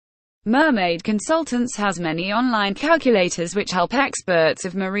Mermaid Consultants has many online calculators which help experts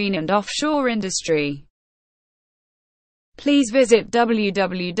of marine and offshore industry. Please visit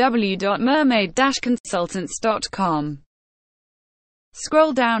www.mermaid-consultants.com.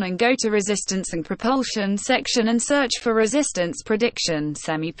 Scroll down and go to Resistance and Propulsion section and search for Resistance Prediction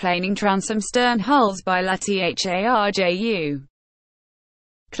Semiplaning Transom Stern Hulls by Lahtiharju.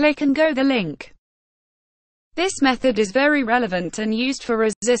 Click and go the link. This method is very relevant and used for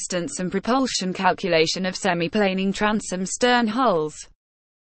resistance and propulsion calculation of semiplaning transom stern hulls.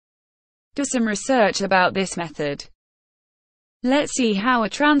 Do some research about this method. Let's see how a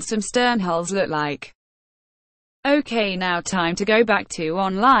transom stern hulls look like. Okay, now time to go back to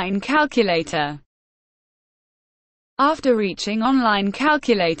online calculator. After reaching online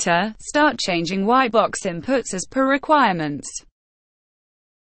calculator, start changing white box inputs as per requirements.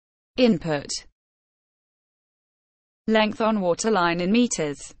 Input: length on waterline in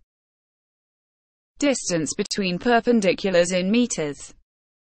meters. Distance between perpendiculars in meters.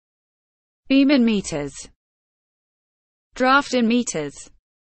 Beam in meters. Draft in meters.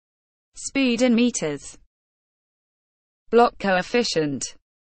 Speed in meters. Block coefficient.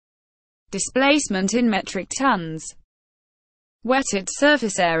 Displacement in metric tons. Wetted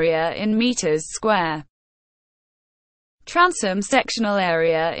surface area in meters square. Transom sectional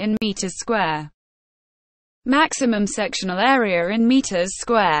area in meters square. Maximum sectional area in meters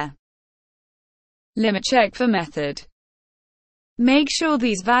square. Limit check for method. Make sure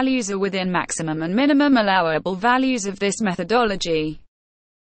these values are within maximum and minimum allowable values of this methodology.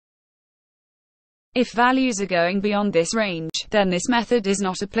 If values are going beyond this range, then this method is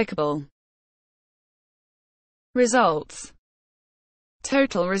not applicable. Results.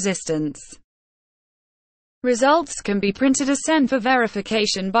 Total resistance. Results can be printed as sent for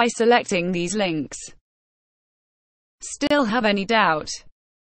verification by selecting these links. Still have any doubt?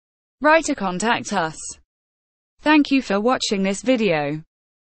 Write or contact us. Thank you for watching this video.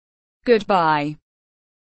 Goodbye.